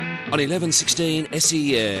On 1116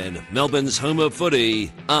 SEN, Melbourne's home of footy.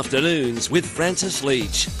 Afternoons with Francis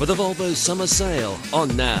Leach for the Volvo Summer Sale on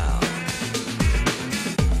now.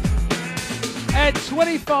 At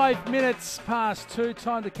 25 minutes past 2,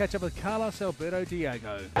 time to catch up with Carlos Alberto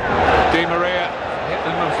Diego. Di Maria hit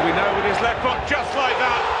them, as we know, with his left foot, just like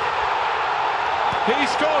that. He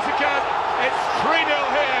scores again. It's 3-0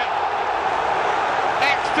 here.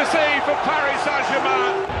 Ecstasy for Paris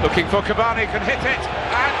Saint-Germain. Looking for Cavani, can hit it,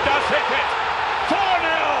 and does hit it. 4-0.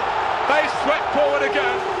 They swept forward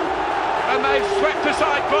again, and they've swept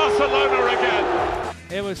aside Barcelona again.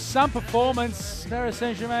 It was some performance. Paris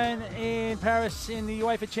Saint-Germain in Paris in the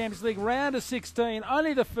UEFA Champions League round of 16.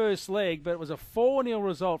 Only the first leg, but it was a 4-0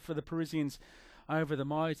 result for the Parisians over the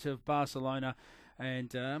might of Barcelona.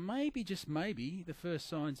 And maybe, just maybe, the first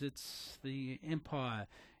signs that the empire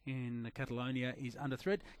in Catalonia is under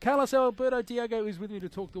threat. Carlos Alberto Diego is with me to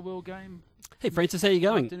talk the World Game. Hey Francis, how you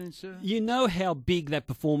going? Afternoon, sir. You know how big that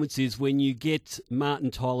performance is when you get Martin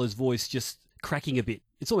Tyler's voice just cracking a bit.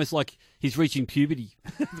 It's almost like he's reaching puberty,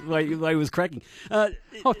 the way he was cracking.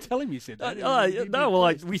 I'll tell him you said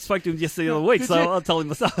that. We spoke to him just the other week, so I'll tell him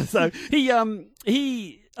myself. So he,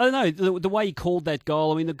 I don't know, the way he called that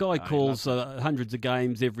goal. I mean, the guy calls hundreds of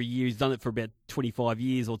games every year. He's done it for about 25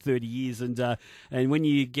 years or 30 years, and when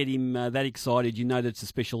you get him that excited, you know that it's a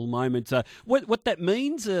special moment. What that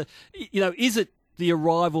means, is it the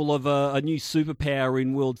arrival of a new superpower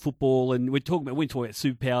in world football? And we're talking about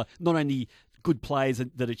superpower, not only good players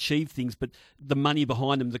that achieve things, but the money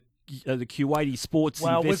behind them, the Kuwaiti Sports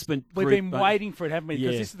Investment We've Group. been waiting for it, haven't we?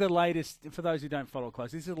 Because Yeah. this is the latest, for those who don't follow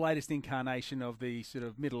close, this is the latest incarnation of the sort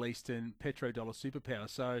of Middle Eastern petrodollar superpower.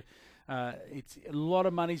 So it's a lot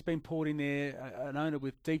of money's been poured in there, an owner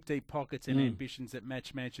with deep, deep pockets and ambitions that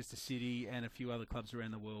match Manchester City and a few other clubs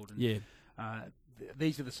around the world. And,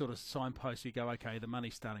 these are the sort of signposts you go, okay, the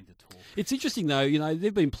money's starting to talk. It's interesting, though,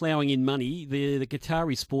 they've been ploughing in money. The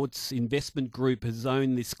Qatari Sports Investment Group has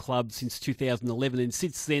owned this club since 2011, and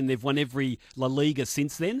since then they've won every La Liga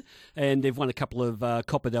since then, and they've won a couple of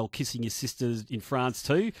Copa del Kissing Your Sisters in France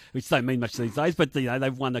too, which don't mean much these days, but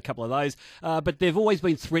they've won a couple of those. But they've always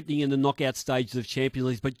been threatening in the knockout stages of Champions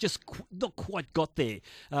League, but just not quite got there.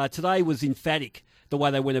 Today was emphatic, the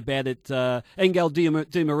way they went about it. Angel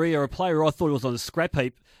Di Maria, a player I thought was on a scrap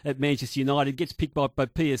heap at Manchester United, gets picked up by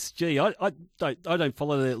PSG. I don't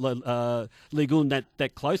follow the Ligue 1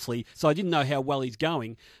 that closely, so I didn't know how well he's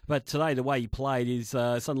going. But today, the way he played is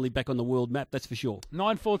suddenly back on the world map, that's for sure.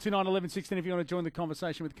 9-4-2-9, 11-16, if you want to join the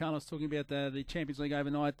conversation with Carlos, talking about the Champions League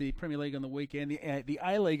overnight, the Premier League on the weekend, the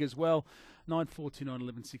A-League as well.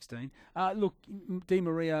 9-4-2-9, 11-16. Look, Di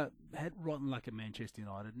Maria had rotten luck at Manchester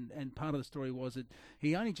United, and part of the story was that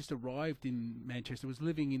he only just arrived in Manchester, was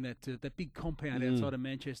living in that big compound outside of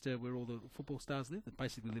Manchester where all the football stars live. They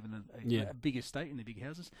basically live in a big estate in the big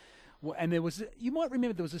houses. Well, and there was, you might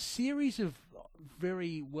remember, there was a series of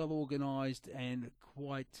very well organised and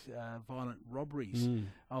quite violent robberies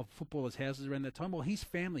of footballers' houses around that time. Well, his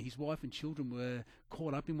family, his wife and children, were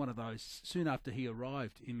caught up in one of those soon after he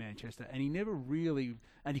arrived in Manchester, and he never really,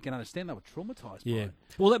 and you can understand they were traumatised by it.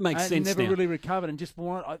 Well, that makes sense. He never now. really recovered, and just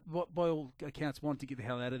by all accounts wanted to get the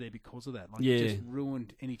hell out of there because of that. It just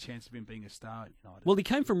ruined any chance of him being a star at United. Well, he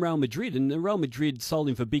came from Real Madrid, and Real Madrid sold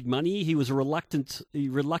him for big money. He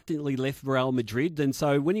reluctantly left Real Madrid, and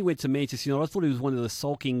so when he went to Manchester United, I thought he was one of the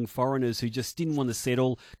sulking foreigners who just didn't want to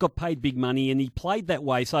settle, got paid big money, and he played that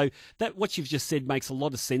way. So that what you've just said makes a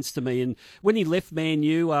lot of sense to me. And when he left Man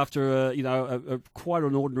U after a quite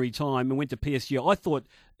an ordinary time and went to PSG, I thought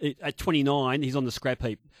at 29 he's on the scrap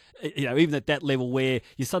heap. Even at that level where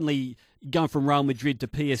you're suddenly going from Real Madrid to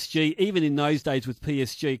PSG, even in those days with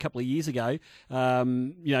PSG a couple of years ago, for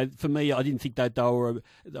me, I didn't think they were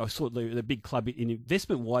sort of the big club in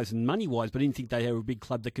investment-wise and money-wise, but I didn't think they were a big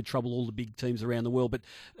club that could trouble all the big teams around the world. But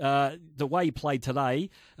the way he played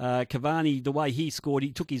today, Cavani, the way he scored,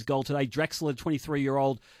 he took his goal today. Draxler,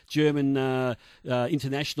 23-year-old German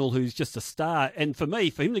international who's just a star. And for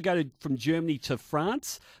me, for him to go from Germany to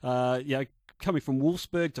France, coming from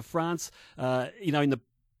Wolfsburg to France,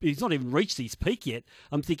 he's not even reached his peak yet.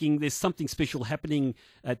 I'm thinking there's something special happening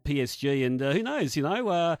at PSG, and who knows? They've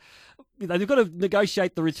got to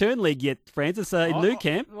negotiate the return leg yet, Francis, in Nou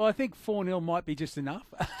Camp. Well, I think 4-0 might be just enough.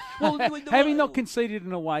 Having not conceded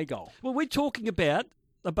an away goal. Well, we're talking about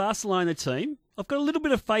a Barcelona team. I've got a little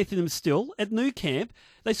bit of faith in them still at Nou Camp.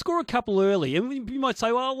 They score a couple early, and you might say,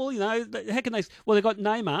 how can they? Well, they've got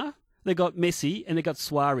Neymar, they've got Messi, and they've got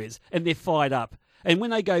Suarez, and they're fired up. And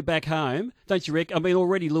when they go back home, don't you reckon? I mean,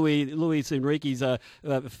 already Luis Enrique's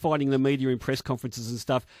fighting the media in press conferences and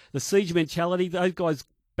stuff. The siege mentality, those guys'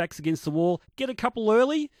 backs against the wall, get a couple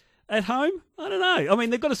early, At home, I don't know. I mean,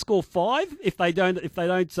 they've got to score 5 if they don't.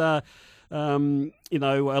 Allow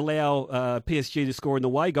PSG to score an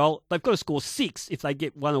away goal. They've got to score 6 if they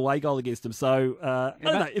get one away goal against them. So, I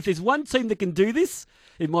don't know. If there's one team that can do this,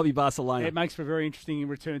 it might be Barcelona. It makes for a very interesting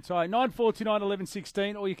return tie. 949 11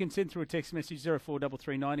 16, or you can send through a text message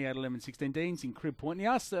 0433 98 11 16. Dean's in Crib Point. And he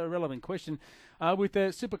asked a relevant question with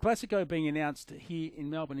the Super Classico being announced here in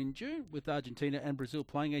Melbourne in June, with Argentina and Brazil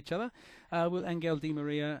playing each other. Will Angel Di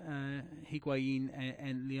Maria, Higuain,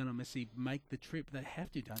 and Lionel Messi make the trip? They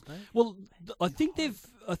have to, don't they? Well, I think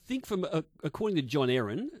according to John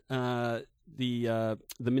Aaron, the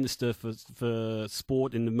Minister for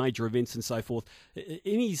Sport and the major events and so forth,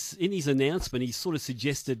 in his announcement, he sort of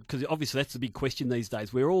suggested, because obviously that's the big question these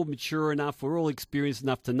days. We're all mature enough, we're all experienced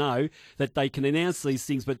enough to know that they can announce these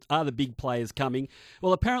things, but are the big players coming?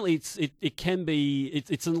 Well, apparently it's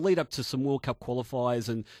a lead up to some World Cup qualifiers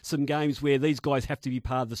and some games where these guys have to be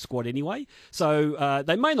part of the squad anyway. So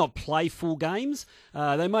they may not play full games.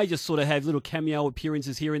 They may just sort of have little cameo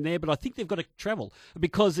appearances here and there, but I think they've got to travel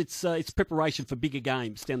because it's preparation for bigger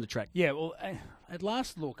games down the track. Yeah, well, at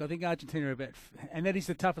last look, I think Argentina are and that is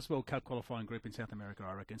the toughest World Cup qualifying group in South America,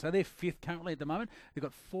 I reckon. So they're 5th currently at the moment. They've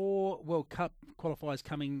got 4 World Cup qualifiers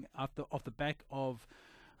coming off the back of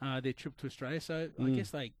their trip to Australia. So I guess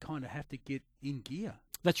they kind of have to get in gear.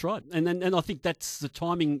 That's right, and I think that's the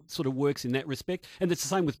timing sort of works in that respect, and it's the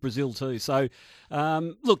same with Brazil too. So,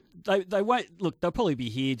 look, they won't look. They'll probably be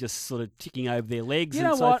here just sort of ticking over their legs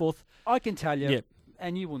and so forth. I can tell you,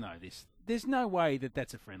 and you will know this. There's no way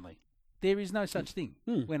that's a friendly. There is no such thing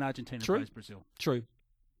when Argentina plays Brazil. True.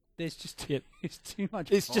 There's just it's too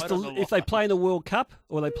much. It's just if they play in the World Cup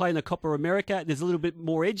or they play in the Copa America, there's a little bit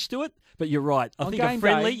more edge to it. But you're right. I think a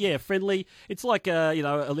friendly, friendly. It's like a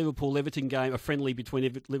Liverpool-Everton game, a friendly between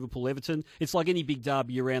Liverpool-Everton. It's like any big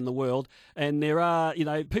derby around the world, and there are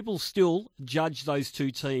people still judge those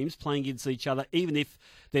two teams playing against each other, even if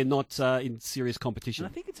they're not in serious competition.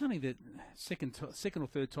 And I think it's only the second or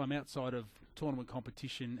third time outside of tournament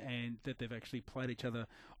competition and that they've actually played each other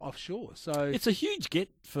offshore. So it's a huge get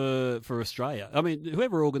for Australia. I mean,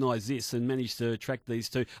 whoever organised this and managed to attract these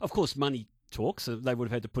two, of course, money talks. So they would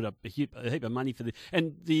have had to put up a heap of money for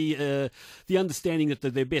and the understanding that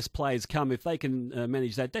their best players come if they can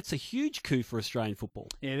manage that. That's a huge coup for Australian football.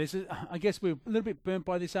 Yeah, I guess we're a little bit burnt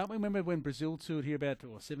by this, aren't we? Remember when Brazil toured here about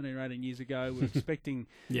 17 or 18 years ago? We were expecting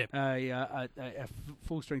a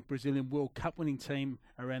full-strength Brazilian World Cup winning team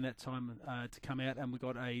around that time to come out, and we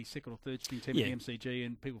got a second or third string team at the MCG,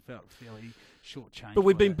 and people felt fairly shortchanged. But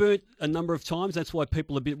we've been burnt a number of times. That's why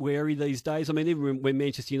people are a bit wary these days. I mean, even when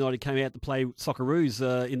Manchester United came out to play Socceroos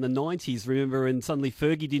in the 90s, remember, and suddenly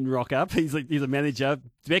Fergie didn't rock up. He's a manager.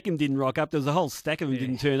 Beckham didn't rock up. There was a whole stack of them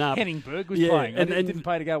didn't turn up. Henningberg was playing. And didn't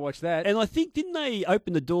pay to go watch that. And I think, didn't they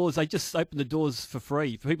open the doors? They just opened the doors for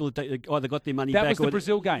free for people that either got their money back. That was the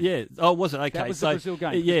Brazil game. Yeah. Oh, was it? Okay. That was the Brazil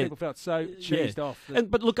game. Yeah. People felt so cheesed off.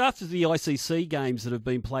 But look, after the ICC games that have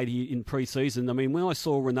been played here in pre-season, I mean, when I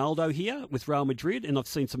saw Ronaldo here with Real Madrid, and I've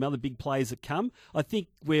seen some other big players that come, I think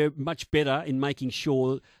we're much better in making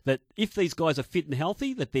sure that if these guys are fit and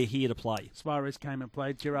healthy, that they're here to play. Suarez came and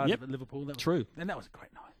played. Gerrard at Liverpool. That was true. And that was a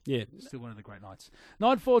great night. Yeah. Still one of the great nights.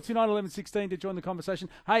 949 11 16 to join the conversation.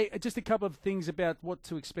 Hey, just a couple of things about what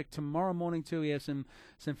to expect tomorrow morning too. We have some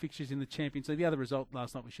fixtures in the Champions League. The other result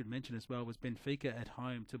last night we should mention as well was Benfica at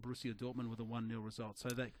home to Borussia Dortmund with a 1-0 result. So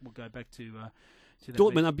that will go back to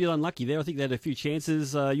Dortmund are a bit unlucky there. I think they had a few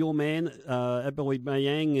chances. Your man,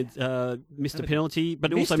 Aubameyang, missed a penalty,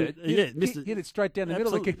 but missed also it. missed it. Hit it straight down the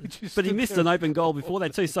middle. But he missed an open goal before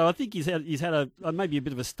that too. So I think he's had maybe a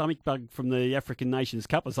bit of a stomach bug from the African Nations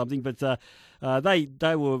Cup or something. But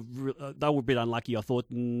they were a bit unlucky, I thought.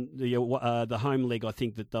 In the home leg, I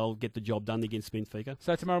think that they'll get the job done against Benfica.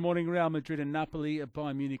 So tomorrow morning, Real Madrid and Napoli,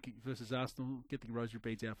 Bayern Munich versus Arsenal. Get the rosary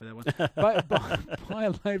beads out for that one.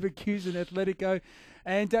 Bayer Leverkusen, Atletico.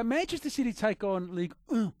 And Manchester City take on League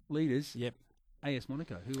leaders, AS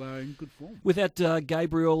Monaco, who are in good form. Without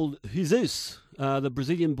Gabriel Jesus, the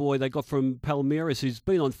Brazilian boy they got from Palmeiras, who's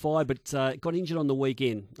been on fire but got injured on the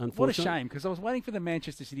weekend, unfortunately. What a shame, because I was waiting for the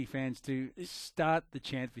Manchester City fans to start the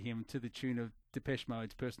chant for him to the tune of Depeche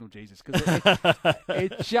Mode's Personal Jesus, because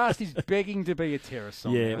it just is begging to be a terror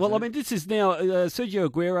song. Yeah, well, I mean, this is now Sergio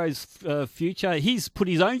Aguero's future. He's put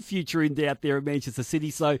his own future out there at Manchester City,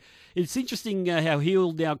 so it's interesting how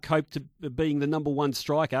he'll now cope to being the number one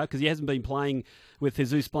striker, because he hasn't been playing with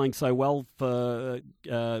Jesus playing so well for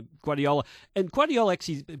Guardiola. And Guardiola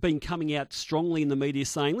actually been coming out strongly in the media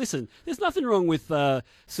saying, listen, there's nothing wrong with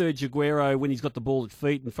Sergio Aguero when he's got the ball at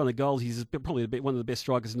feet in front of goals. He's probably one of the best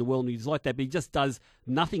strikers in the world, and he's like that, but he just does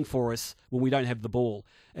nothing for us when we don't have the ball.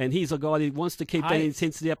 And he's a guy who wants to keep that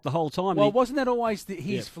intensity up the whole time. Well, wasn't that always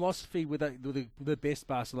his philosophy with the best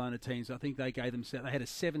Barcelona teams? I think they had a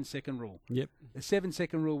 7-second rule. Yep. The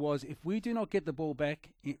 7-second rule was if we do not get the ball back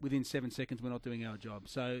within 7 seconds, we're not doing our job.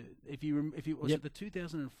 So if you was it the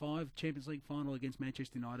 2005 Champions League final against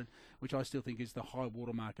Manchester United, which I still think is the high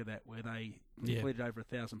watermark of that, where they completed over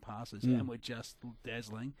 1,000 passes and were just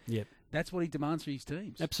dazzling. Yep. That's what he demands for his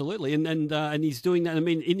teams. Absolutely, and he's doing that. I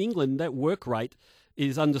mean, in England, that work rate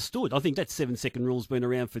is understood. I think that 7-second rule's been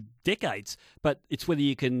around for decades, but it's whether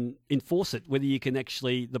you can enforce it, whether you can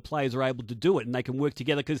actually, the players are able to do it and they can work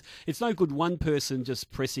together, because it's no good one person just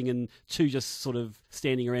pressing and two just sort of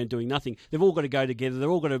standing around doing nothing. They've all got to go together. They're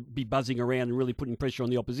all got to be buzzing around and really putting pressure on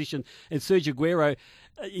the opposition. And Sergio Aguero,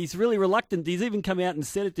 he's really reluctant. He's even come out and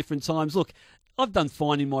said at different times, look, I've done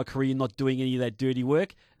fine in my career not doing any of that dirty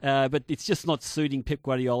work, but it's just not suiting Pep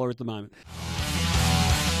Guardiola at the moment.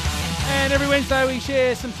 And every Wednesday we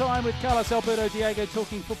share some time with Carlos Alberto Diego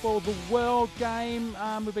talking football, the World Game.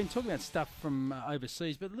 We've been talking about stuff from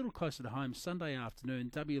overseas, but a little closer to home. Sunday afternoon,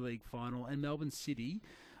 W League final, and Melbourne City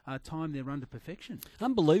time their run to perfection.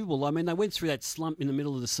 Unbelievable. I mean, they went through that slump in the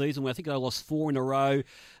middle of the season where I think they lost 4 in a row.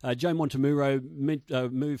 Joe Montemuro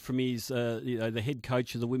moved from his the head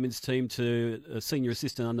coach of the women's team to a senior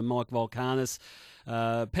assistant under Mike Volkanis.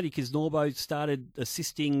 Paddy Kisnorbo started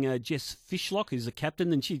assisting Jess Fishlock, who's the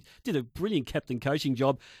captain, and she did a brilliant captain coaching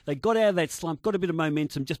job. They got out of that slump, got a bit of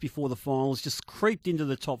momentum just before the finals, just creeped into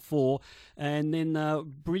the top 4, and then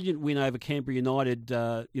brilliant win over Canberra United,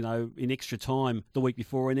 in extra time the week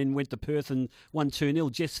before, and then went to Perth and won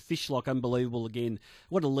 2-0. Jess Fishlock, unbelievable again.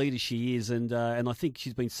 What a leader she is, and I think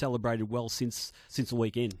she's been celebrated well since the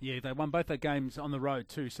weekend. Yeah, they won both their games on the road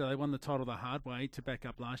too, so they won the title the hard way to back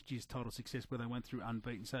up last year's title success where they went through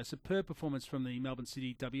unbeaten. So superb performance from the Melbourne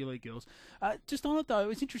City W League girls. Just on it though,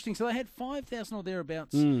 it's interesting. So they had 5,000 or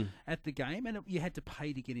thereabouts at the game, and you had to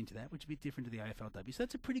pay to get into that, which is a bit different to the AFLW. So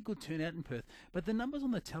that's a pretty good turnout in Perth. But the numbers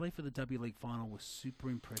on the tally for the W League final were super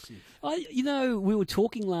impressive. We were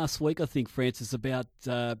talking last week, I think, Francis, about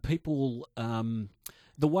people,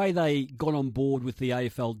 the way they got on board with the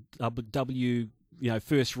AFLW,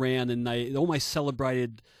 first round, and they almost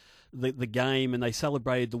celebrated the game, and they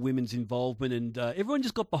celebrated the women's involvement, and everyone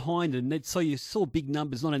just got behind it. And so you saw big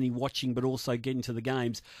numbers, not only watching but also getting to the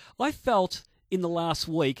games. I felt in the last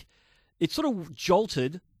week it sort of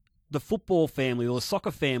jolted the football family or the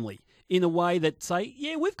soccer family in a way that say,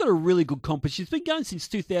 yeah, we've got a really good competition. It's been going since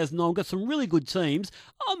 2009. We've got some really good teams.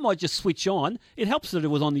 I might just switch on. It helps that it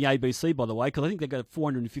was on the ABC, by the way, because I think they've got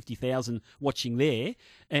 450,000 watching there,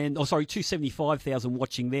 and 275,000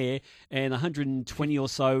 watching there, and 120 or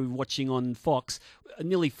so watching on Fox.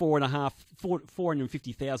 Nearly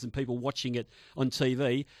 450,000 people watching it on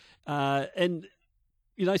TV, and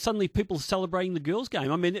suddenly people celebrating the girls'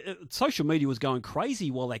 game. I mean, social media was going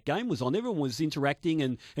crazy while that game was on. Everyone was interacting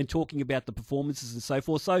and talking about the performances and so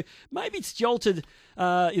forth. So maybe it's jolted,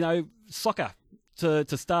 soccer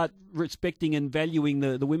to start respecting and valuing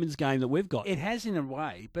the women's game that we've got. It has in a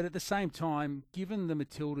way, but at the same time, given the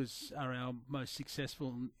Matildas are our most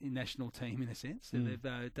successful national team in a sense, and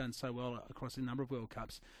they've done so well across a number of World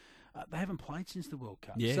Cups, they haven't played since the World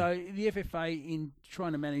Cup. Yeah. So the FFA, in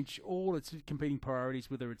trying to manage all its competing priorities,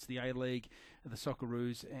 whether it's the A-League, the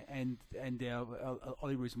Socceroos, and our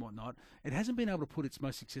Olyroos and whatnot, it hasn't been able to put its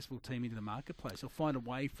most successful team into the marketplace or find a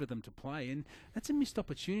way for them to play. And that's a missed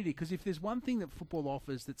opportunity, because if there's one thing that football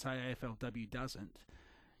offers that, say, AFLW doesn't,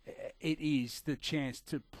 it is the chance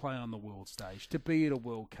to play on the world stage, to be at a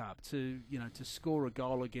World Cup, to score a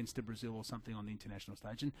goal against a Brazil or something on the international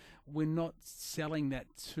stage, and we're not selling that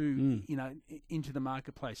into the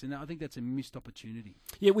marketplace, and I think that's a missed opportunity.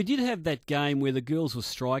 Yeah, we did have that game where the girls were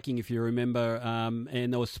striking, if you remember,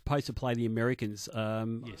 and they were supposed to play the Americans.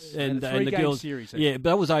 Yes, and the the girls series. Yeah, but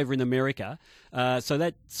that was over in America, so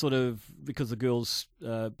that sort of, because the girls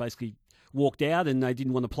basically walked out and they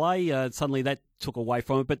didn't want to play, suddenly that took away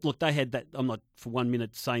from it. But look, they had that. I'm not for 1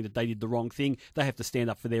 minute saying that they did the wrong thing. They have to stand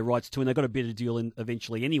up for their rights too, and they got a better deal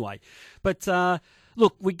eventually anyway. But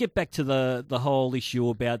look, we get back to the whole issue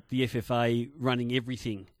about the FFA running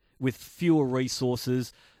everything with fewer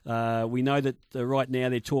resources. We know that right now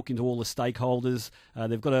they're talking to all the stakeholders.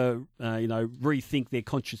 They've got to rethink their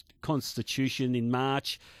constitution in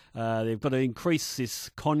March. They've got to increase this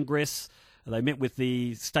Congress. They met with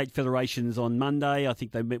the state federations on Monday. I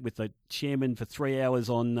think they met with the chairman for 3 hours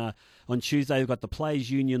on Tuesday. They've got the players'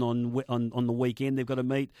 union on the weekend. They've got to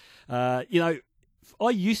meet. I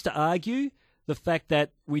used to argue the fact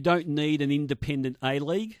that we don't need an independent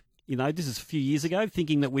A-League. this is a few years ago,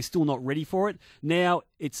 thinking that we're still not ready for it. Now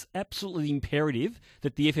it's absolutely imperative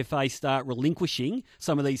that the FFA start relinquishing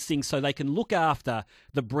some of these things so they can look after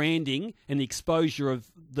the branding and the exposure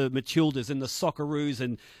of the Matildas and the Socceroos,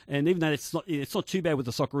 and even though it's not too bad with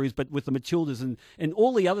the Socceroos, but with the Matildas and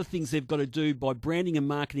all the other things they've got to do by branding and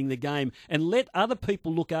marketing the game, and let other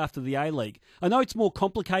people look after the A-League. I know it's more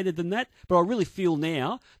complicated than that, but I really feel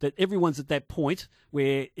now that everyone's at that point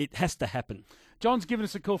where it has to happen. John's given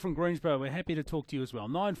us a call from Greensboro. We're happy to talk to you as well.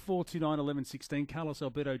 9429 1116. Carlos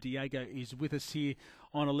Alberto Diego is with us here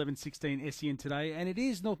on 1116 SEN today. And it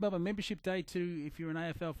is North Melbourne Membership Day too. If you're an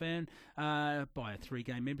AFL fan, buy a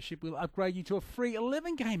 3-game membership. We'll upgrade you to a free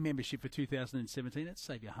 11-game membership for 2017. That'll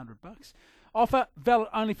save you $100. Offer valid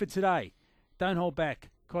only for today. Don't hold back.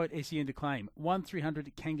 Quote SEN to claim.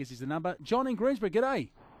 1300 Kangas is the number. John in Greensboro, g'day.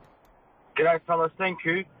 G'day, fellas. Thank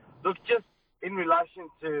you. Look, just in relation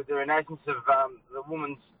to the renaissance of the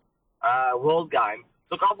women's world game,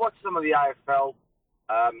 look, I've watched some of the AFL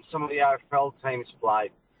teams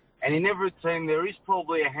play, and in every team there is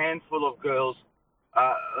probably a handful of girls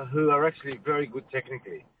who are actually very good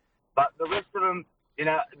technically. But the rest of them,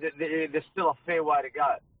 there's still a fair way to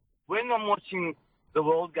go. When I'm watching the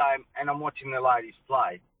world game and I'm watching the ladies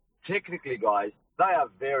play, technically, guys, they are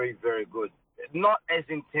very, very good. Not as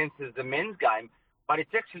intense as the men's game, but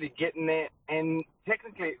it's actually getting there, and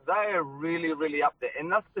technically they are really, really up there. And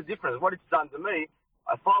that's the difference. What it's done to me,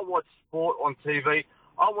 if I watch sport on TV,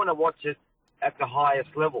 I want to watch it at the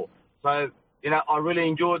highest level. So, I really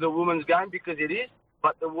enjoy the women's game because it is,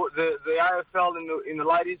 but the AFL in the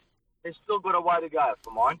ladies, they've still got a way to go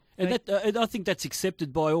for mine. And I think that's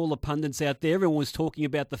accepted by all the pundits out there. Everyone was talking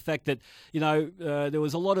about the fact that, there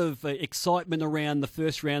was a lot of excitement around the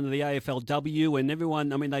first round of the AFLW, and everyone,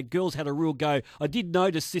 the girls had a real go. I did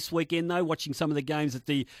notice this weekend, though, watching some of the games, that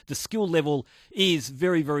the skill level is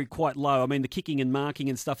very, very quite low. The kicking and marking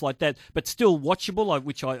and stuff like that, but still watchable,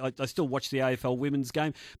 which I still watch the AFL women's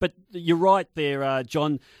game. But you're right there,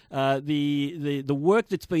 John. The work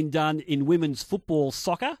that's been done in women's football,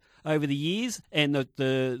 soccer, over the years, and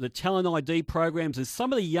the talent ID programs, and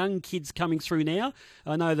some of the young kids coming through now.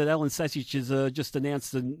 I know that Alan Sasich has just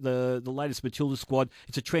announced the latest Matilda squad.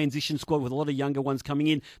 It's a transition squad with a lot of younger ones coming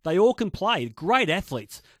in. They all can play. Great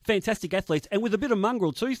athletes, fantastic athletes, and with a bit of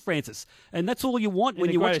mongrel too, Francis. And that's all you want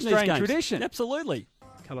when you're watching these games. Tradition. Absolutely.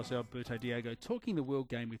 Carlos Alberto Diego talking the world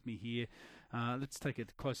game with me here. Let's take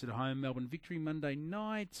it closer to home. Melbourne victory Monday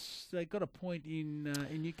night. They got a point in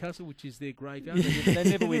Newcastle, which is their graveyard. They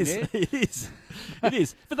never win there. It is. It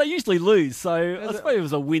is. But they usually lose, so I suppose it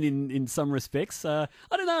was a win in some respects. I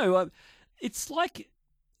don't know. It's like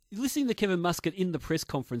listening to Kevin Muscat in the press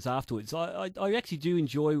conference afterwards. I actually do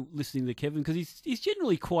enjoy listening to Kevin because he's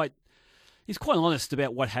generally quite honest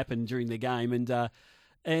about what happened during the game,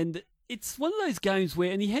 and it's one of those games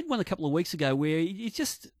where, and he had one a couple of weeks ago where he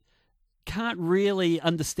just can't really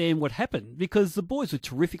understand what happened, because the boys were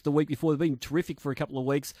terrific the week before. They've been terrific for a couple of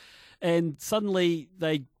weeks, and suddenly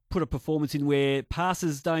they put a performance in where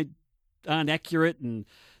passes aren't accurate, and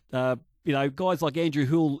guys like Andrew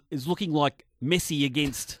Hill is looking like Messi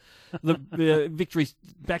against the Victory's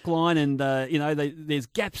backline, and there's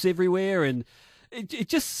gaps everywhere, and it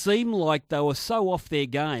just seemed like they were so off their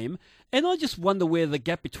game. And I just wonder where the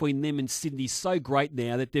gap between them and Sydney is so great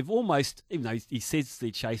now that they've almost, even though he says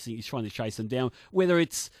he's trying to chase them down, whether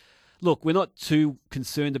it's, look, we're not too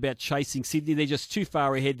concerned about chasing Sydney. They're just too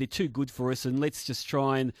far ahead. They're too good for us. And let's just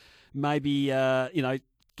try and maybe,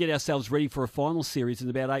 get ourselves ready for a final series in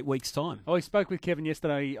about 8 weeks' time. Oh, we spoke with Kevin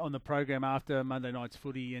yesterday on the program after Monday night's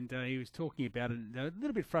footy, and he was talking about it. A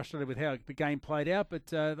little bit frustrated with how the game played out, but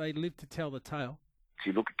they lived to tell the tale.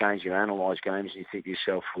 You look at games, you analyse games, and you think to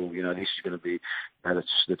yourself, well, this is going to be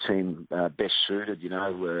the team best suited,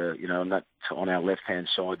 and that on our left-hand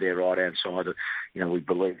side, their right-hand side, we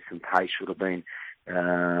believe some pace would have been,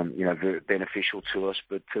 very beneficial to us,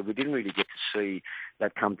 but we didn't really get to see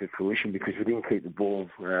that come to fruition because we didn't keep the ball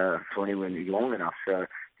for anywhere long enough. So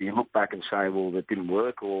do you look back and say, well, that didn't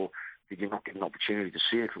work, or did you not get an opportunity to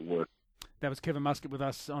see if it worked? That was Kevin Muscat with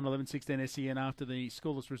us on 11:16 SEN after the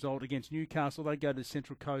scoreless result against Newcastle. They go to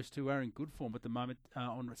Central Coast, who are in good form at the moment,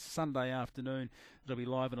 on Sunday afternoon. It'll be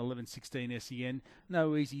live on 11:16 SEN.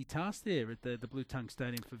 No easy task there at the Blue Tongue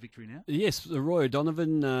Stadium for victory now. Yes, Roy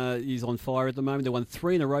O'Donovan is on fire at the moment. They won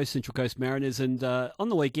 3 in a row, Central Coast Mariners, and on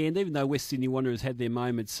the weekend, even though West Sydney Wanderers had their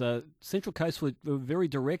moments, Central Coast were very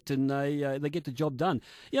direct, and they get the job done.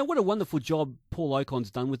 What a wonderful job Paul Ocon's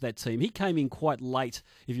done with that team. He came in quite late,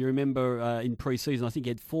 if you remember, in pre-season. I think he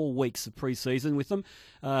had 4 weeks of pre-season with them.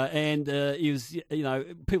 And he was,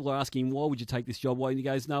 people are asking, why would you take this job? Why? And he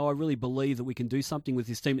goes, no, I really believe that we can do something with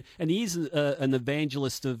this team. And he is an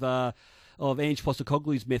evangelist of Ange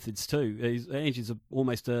Postecoglou's methods too. Ange is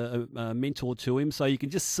almost a mentor to him, so you can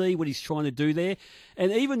just see what he's trying to do there.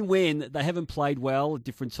 And even when they haven't played well at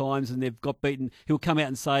different times and they've got beaten, he'll come out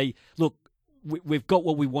and say, look, we've got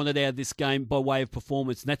what we wanted out of this game by way of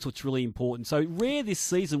performance, and that's what's really important. So rare this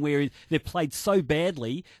season where they've played so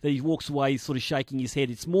badly that he walks away sort of shaking his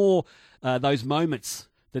head. It's more those moments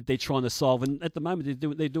that they're trying to solve, and at the moment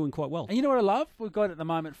they're doing quite well. And you know what I love? We've got at the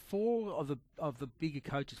moment 4 of the bigger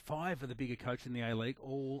coaches, 5 of the bigger coaches in the A-League,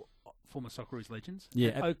 all former Socceroos legends. Yeah,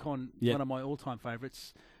 and Ocon, one of my all-time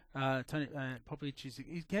favourites. Tony Popovic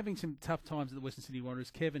he's having some tough times at the Western Sydney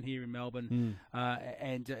Wanderers. Kevin here in Melbourne,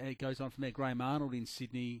 and it goes on from there. Graham Arnold in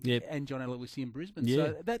Sydney, and John Aloisi in Brisbane. Yeah.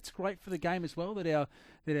 So that's great for the game as well. That our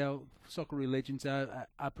Socceroo legends are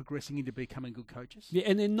progressing into becoming good coaches. Yeah,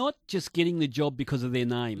 and they're not just getting the job because of their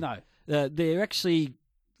name. No,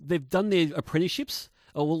 they've done their apprenticeships.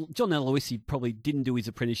 Oh, well, John Aloisi probably didn't do his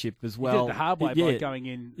apprenticeship as well. He did it the hard way by going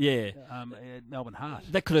in Melbourne Heart.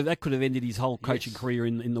 That could have ended his whole coaching career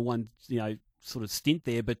in the one, sort of stint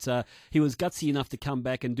there, but he was gutsy enough to come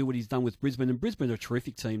back and do what he's done with Brisbane, and Brisbane are a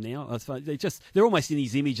terrific team now. They're almost in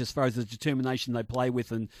his image as far as the determination they play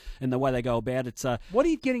with and the way they go about it. What are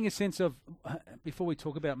you getting a sense of, before we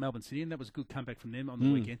talk about Melbourne City, and that was a good comeback from them on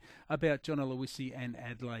the weekend, about John Aloisi and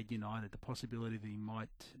Adelaide United, the possibility that he might,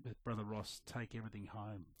 with Brother Ross, take everything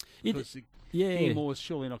home? Because Ian Moore's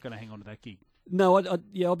surely not going to hang on to that gig. No,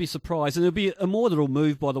 I'll be surprised. And it'll be a Moore that'll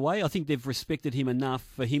move, by the way. I think they've respected him enough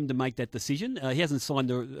for him to make that decision. He hasn't signed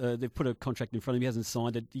they've put a contract in front of him. He hasn't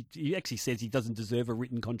signed it. He actually says he doesn't deserve a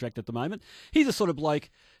written contract at the moment. He's the sort of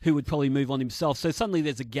bloke who would probably move on himself. So suddenly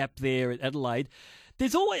there's a gap there at Adelaide.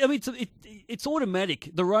 There's always, it's automatic.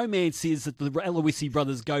 The romance is that the Aloisi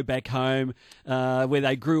brothers go back home where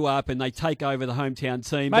they grew up and they take over the hometown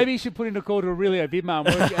team. Maybe you should put in a call to Aurelio Vidmar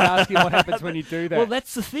and ask him what happens when you do that. Well,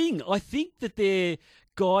 that's the thing. I think that they're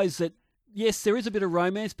guys that, yes, there is a bit of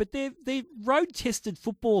romance, but they're road-tested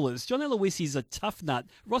footballers. John Aloisi's a tough nut.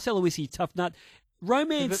 Ross Aloisi, tough nut.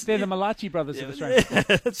 Romance. They're the Malachi brothers of Australia.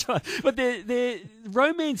 That's right. But their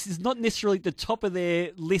romance is not necessarily at the top of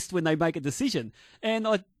their list when they make a decision. And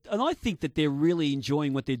I think that they're really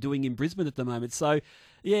enjoying what they're doing in Brisbane at the moment. So,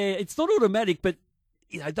 yeah, it's not automatic, but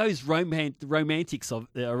those romantics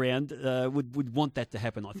around would want that to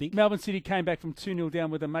happen, I think. Melbourne City came back from 2-0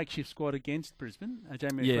 down with a makeshift squad against Brisbane.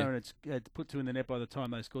 Jamie McLaren had put 2 in the net by the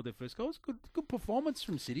time they scored their first goal. It was good performance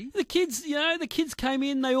from City. The kids came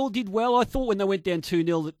in, they all did well. I thought when they went down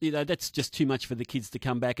 2-0, that's just too much for the kids to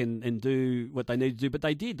come back and do what they need to do. But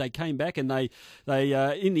they did. They came back and they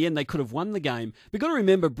in the end, they could have won the game. We've got to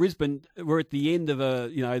remember Brisbane were at the end of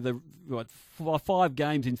 5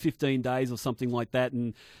 games in 15 days or something like that.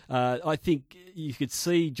 And I think you could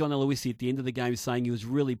see John Aloisi at the end of the game saying he was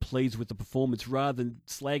really pleased with the performance rather than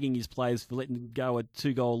slagging his players for letting them go a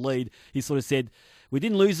 2-goal lead. He sort of said, we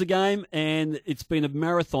didn't lose the game, and it's been a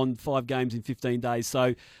marathon, 5 games in 15 days.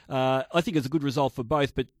 So I think it's a good result for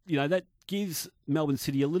both. But, that gives Melbourne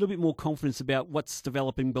City a little bit more confidence about what's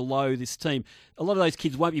developing below this team. A lot of those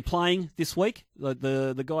kids won't be playing this week.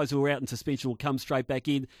 The guys who are out in suspension will come straight back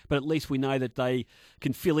in, but at least we know that they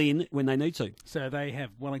can fill in when they need to. So they have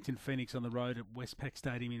Wellington Phoenix on the road at Westpac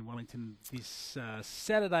Stadium in Wellington this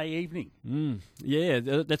Saturday evening. Yeah,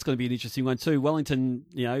 that's going to be an interesting one too. Wellington,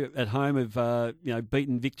 at home have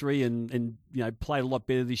beaten Victory and played a lot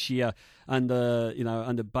better this year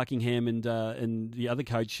under Buckingham and the other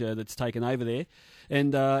coach that's taken over there.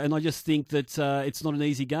 And I just think that it's not an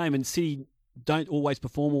easy game, and City don't always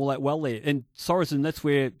perform all that well there. And Sorensen, that's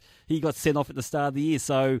where he got sent off at the start of the year.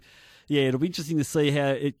 So, yeah, it'll be interesting to see how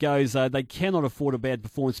it goes. They cannot afford a bad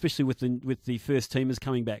performance, especially with the first teamers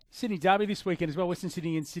coming back. Sydney Derby this weekend as well, Western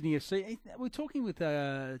Sydney and Sydney FC. We're talking with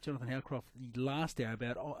Jonathan Howcroft last hour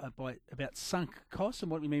about sunk costs,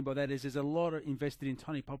 and what we mean by that is there's a lot invested in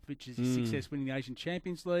Tony Popovic's success winning the Asian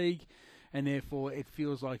Champions League, and therefore it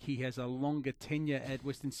feels like he has a longer tenure at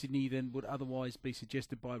Western Sydney than would otherwise be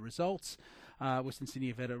suggested by results. Western Sydney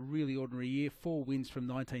have had a really ordinary year, 4 wins from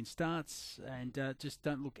 19 starts, and just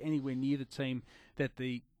don't look anywhere near the team that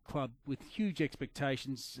the club with huge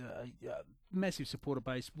expectations, massive supporter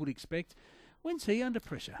base would expect. When's he under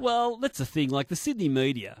pressure? Well, that's the thing. Like the Sydney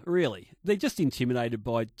media, really, they're just intimidated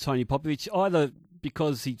by Tony Popovic, either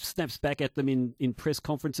because he snaps back at them in press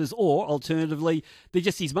conferences, or alternatively, they're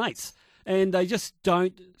just his mates. And they just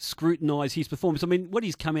don't scrutinise his performance. I mean, what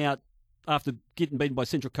he's come out after getting beaten by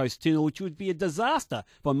Central Coast 2-0, which would be a disaster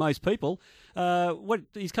by most people.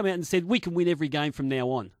 He's come out and said, we can win every game from now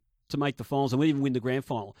on to make the finals, and we even win the grand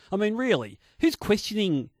final. I mean, really, who's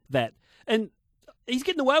questioning that? And he's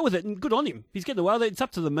getting away with it, and good on him. He's getting away with it. It's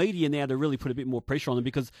up to the media now to really put a bit more pressure on them,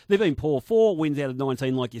 because they've been poor. 4 wins out of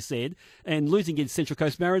 19, like you said, and losing against Central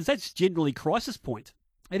Coast Mariners, that's generally crisis point.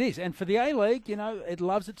 It is, and for the A-League, it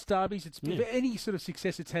loves its derbies. Any sort of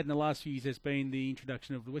success it's had in the last few years has been the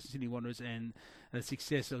introduction of the Western Sydney Wanderers and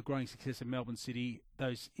the growing success of Melbourne City.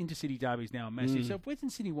 Those intercity derbies now are massive. So if Western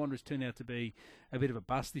Sydney Wanderers turn out to be a bit of a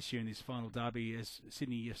bust this year in this final derby as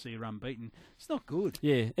Sydney FC are unbeaten, it's not good.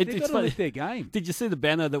 Yeah, They've got to lift their game. Did you see the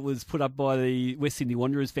banner that was put up by the West Sydney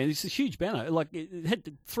Wanderers fans? It's a huge banner. Like, it had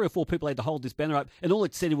 3 or 4 people had to hold this banner up, and all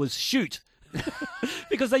it said was "shoot."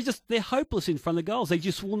 Because they're hopeless in front of goals. They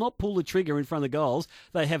just will not pull the trigger in front of goals.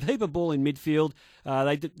 They have heap of ball in midfield.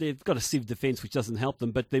 They've got a sieve defence, which doesn't help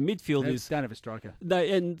them. But their midfield don't have a striker.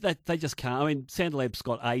 They just can't. I mean, Sandelab's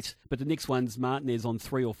got 8, but the next one's Martinez on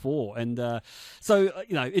 3 or 4. And they're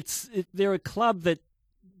a club that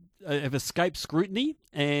have escaped scrutiny,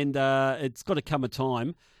 and it's got to come a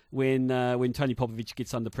time when Tony Popovich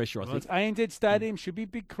gets under pressure. I think it's ANZ Stadium, should be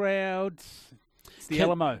big crowds. It's the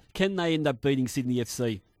Alamo. Can they end up beating Sydney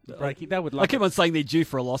FC? That would love I keep on saying they're due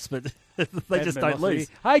for a loss, but they just don't lose.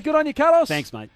 Hey, good on you, Carlos. Thanks, mate.